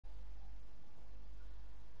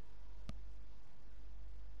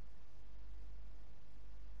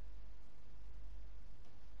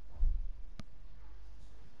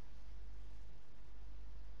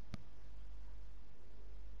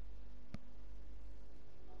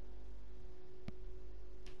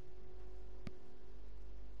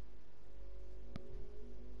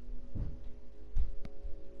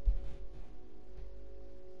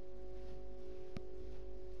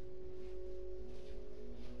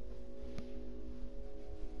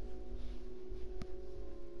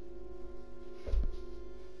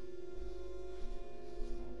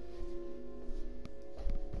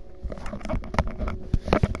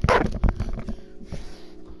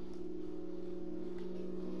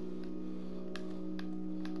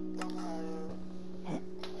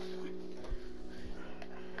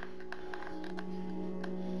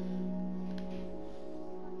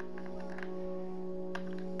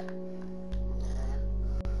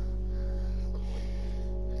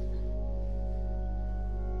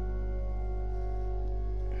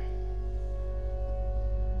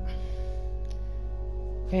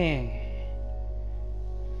Okay.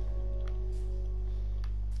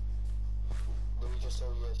 Let me just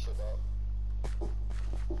hurry your shit up.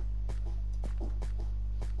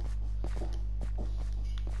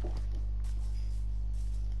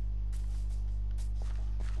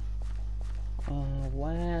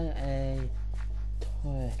 Where a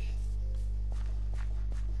toilet?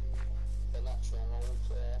 The natural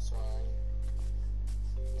place, right?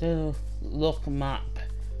 The look map.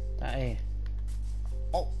 That is.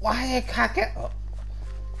 Oh, why I can't get up?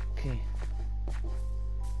 Okay.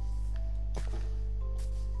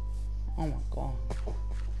 Oh my god.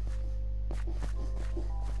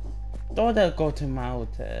 Don't I go to my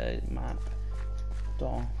map?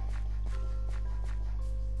 Don't.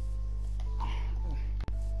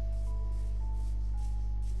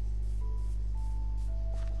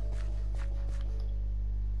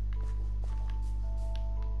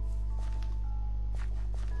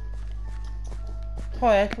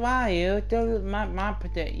 Toilet, why you do my map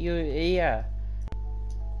that you here?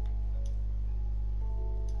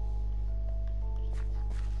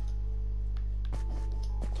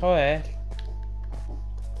 Toilet.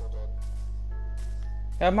 Hold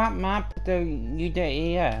on. The map that you did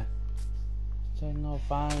here. There's no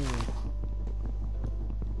value.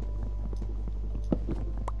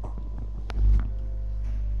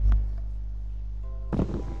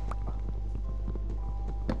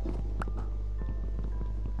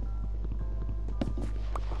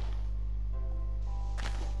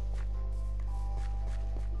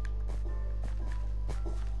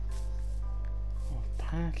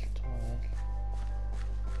 Past toilet.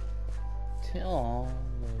 Till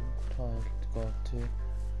the toilet to go to.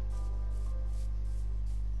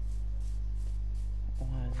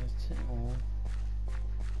 Why is it all?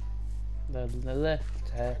 The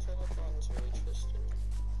left here. I feel like one's really interesting.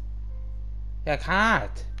 I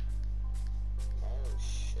can't. Oh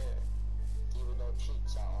shit. Even though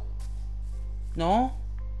cheats out. No?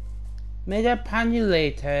 Made a panty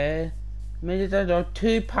later. Made a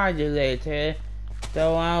two panty later.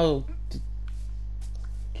 So I'll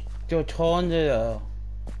to turn it.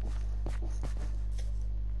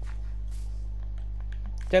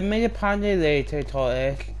 Then made a panty later to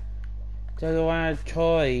it. So I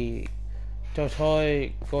try to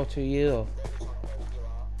go to you.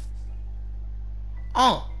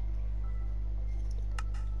 Oh!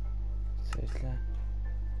 Seriously.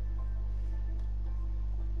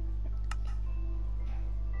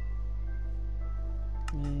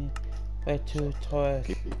 Where to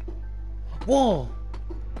toilet? Whoa!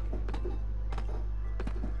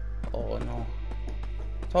 Oh no.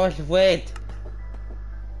 Toilet, wait!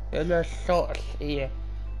 There's a shot here.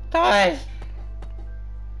 Toilet!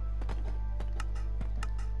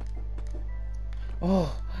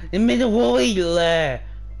 Oh, you made a void there!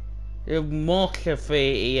 The monster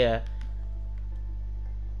here.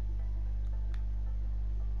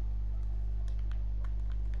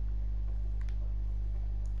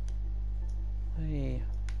 Hey.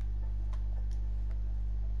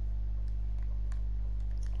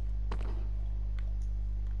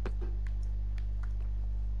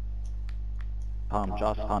 Tom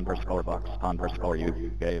Just underscore Bucks underscore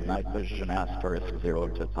you gave night vision asterisk 0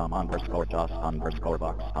 to Tom underscore Just underscore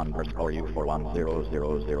Bucks underscore you for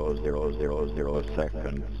 1000000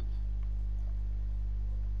 seconds.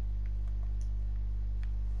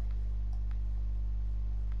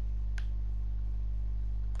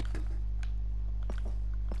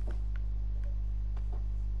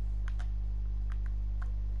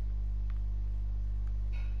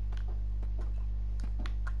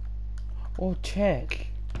 Oh, check.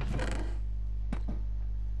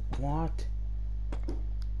 What?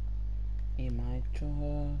 Am I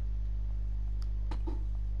trying?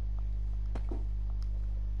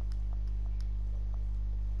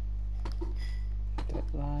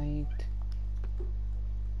 That light.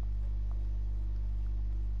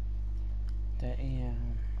 That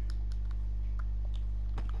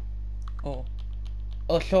Oh.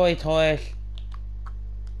 Oh, sorry, toys.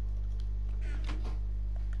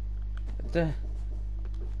 The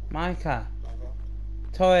Micah.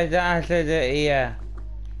 Toy that I said it here.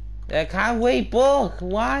 I can't wait book.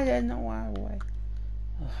 Why I know why wait.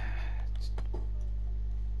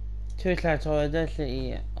 Two slots toy that's it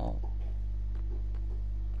here. Oh.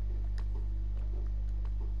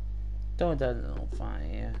 Don't know fine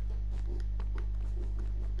here.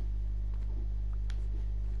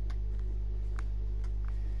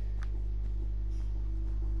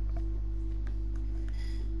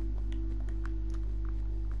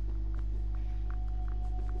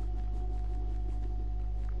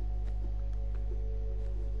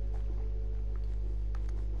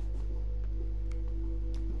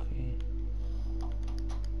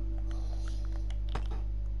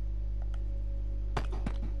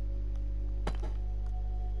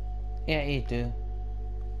 Yeah, you do.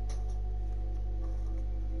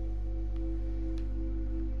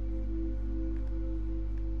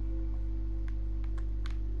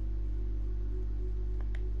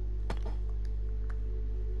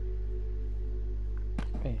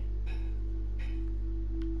 Wait.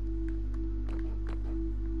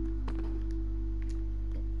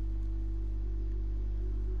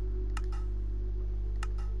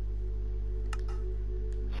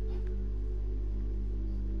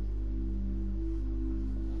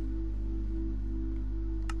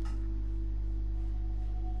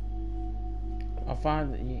 I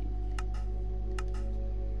found you.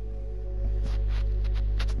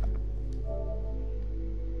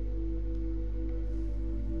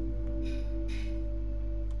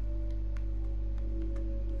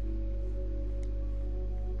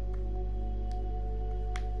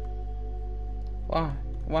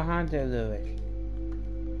 What happened, Lewis?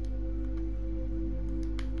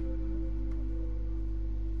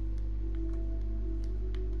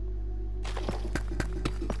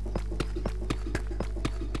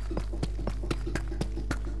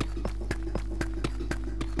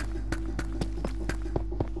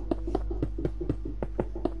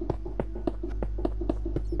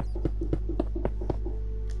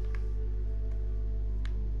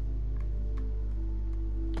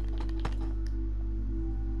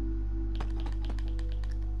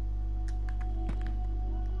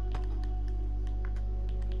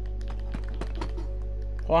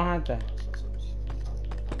 What happened?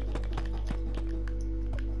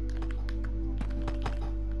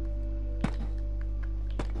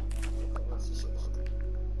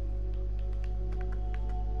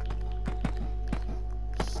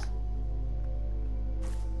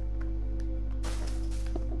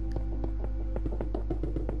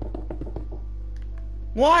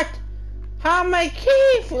 What? How my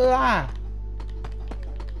key for that?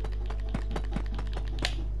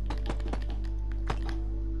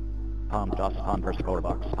 Just underscore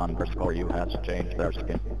box underscore you has changed their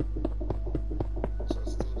skin. So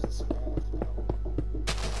Steve's a small now.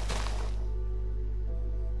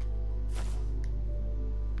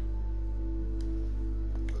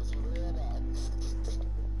 Did you hear that?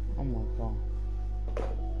 Oh my god.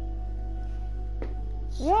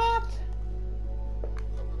 What?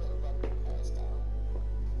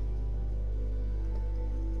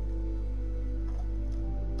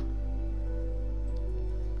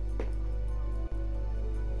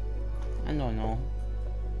 I don't know.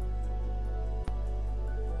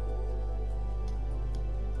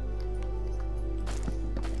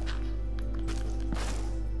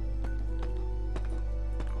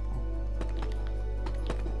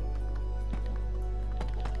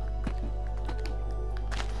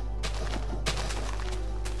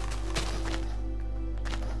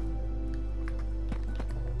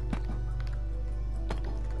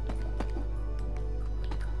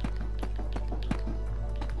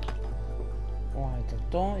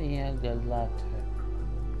 Don't hear the letter.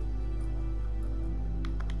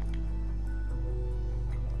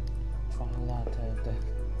 Try letter then.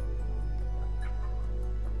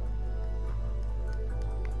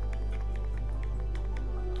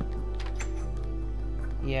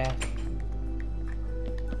 Yeah.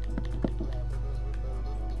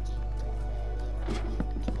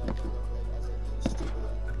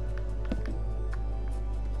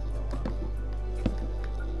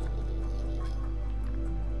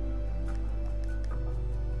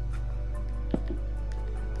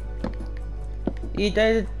 He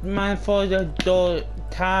did man for the door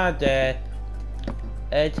tarde.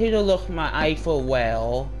 Take a look my iPhone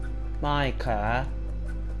well, my car.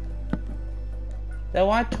 Then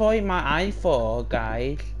I toy my iPhone,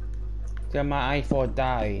 guys. Then my iPhone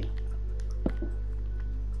died.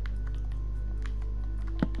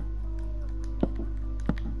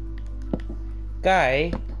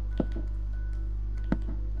 Guy,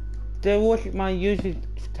 there was my YouTube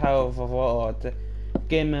tower for the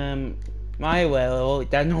game. My well,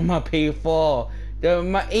 that's not my P4.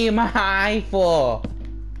 My iPhone.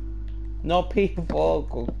 Not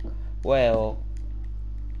P4. Well.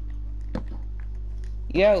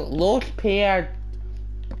 Yeah, lost pair.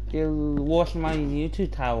 You lost my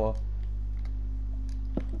YouTube tower.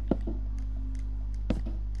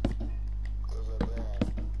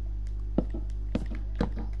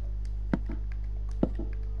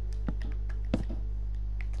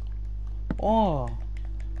 Oh.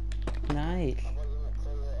 Nice.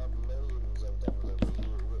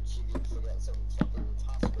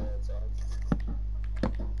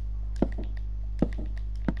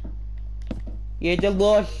 Yeah, the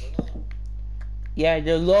lost. Yeah,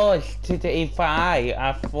 the lost to the E5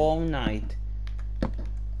 at Fortnite.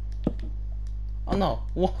 Oh no,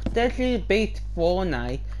 well, that should beat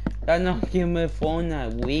Fortnite. They're not giving me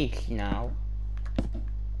Fortnite weeks now.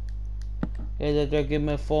 Yeah, they're giving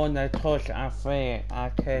me Fortnite touch I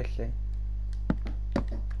cashed it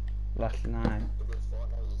last night. Because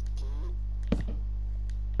Fortnite is cheap.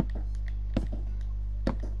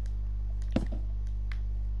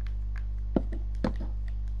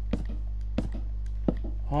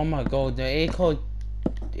 Oh my god, the echo,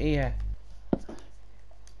 yeah.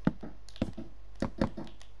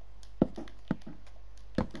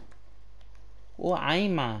 Oh,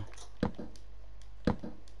 I'm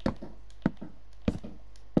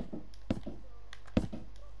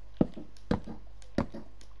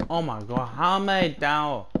oh my god, how many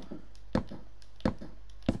down?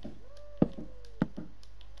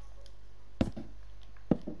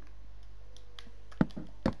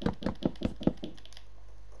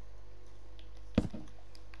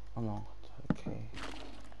 Oh no, okay.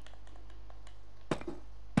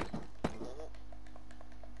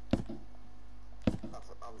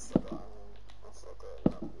 I'm forgotten. I'm forgetting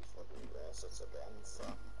that we fucking racist again, so.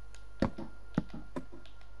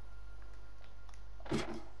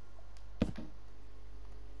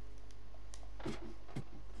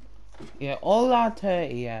 Yeah, all that,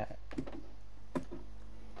 yeah.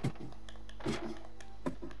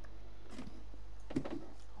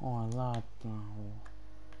 Oh, I love now.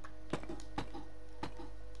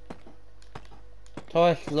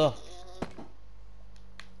 Toys, look.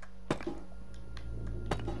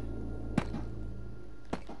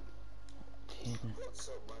 What's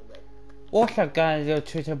up, my man? What's that guy go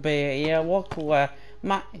to be? Yeah, what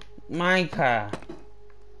my car.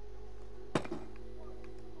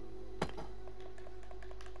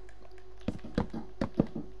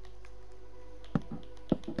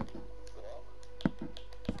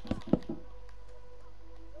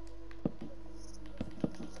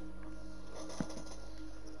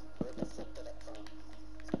 Where the fuck did it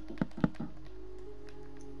come?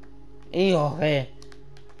 Ew, hey.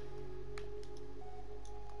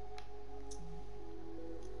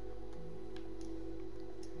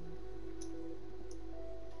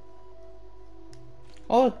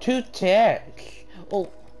 Oh, 2 ticks.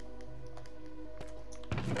 Oh.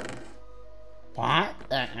 What?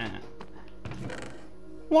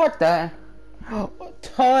 What the?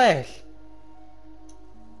 Toys.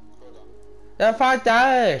 They're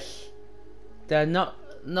 $5. They're not.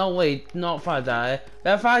 No wait, not $5.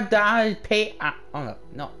 They're $5. Pay. Oh no,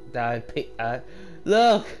 not $5. Pay.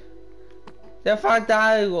 Look. They're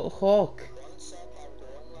 $5 hook.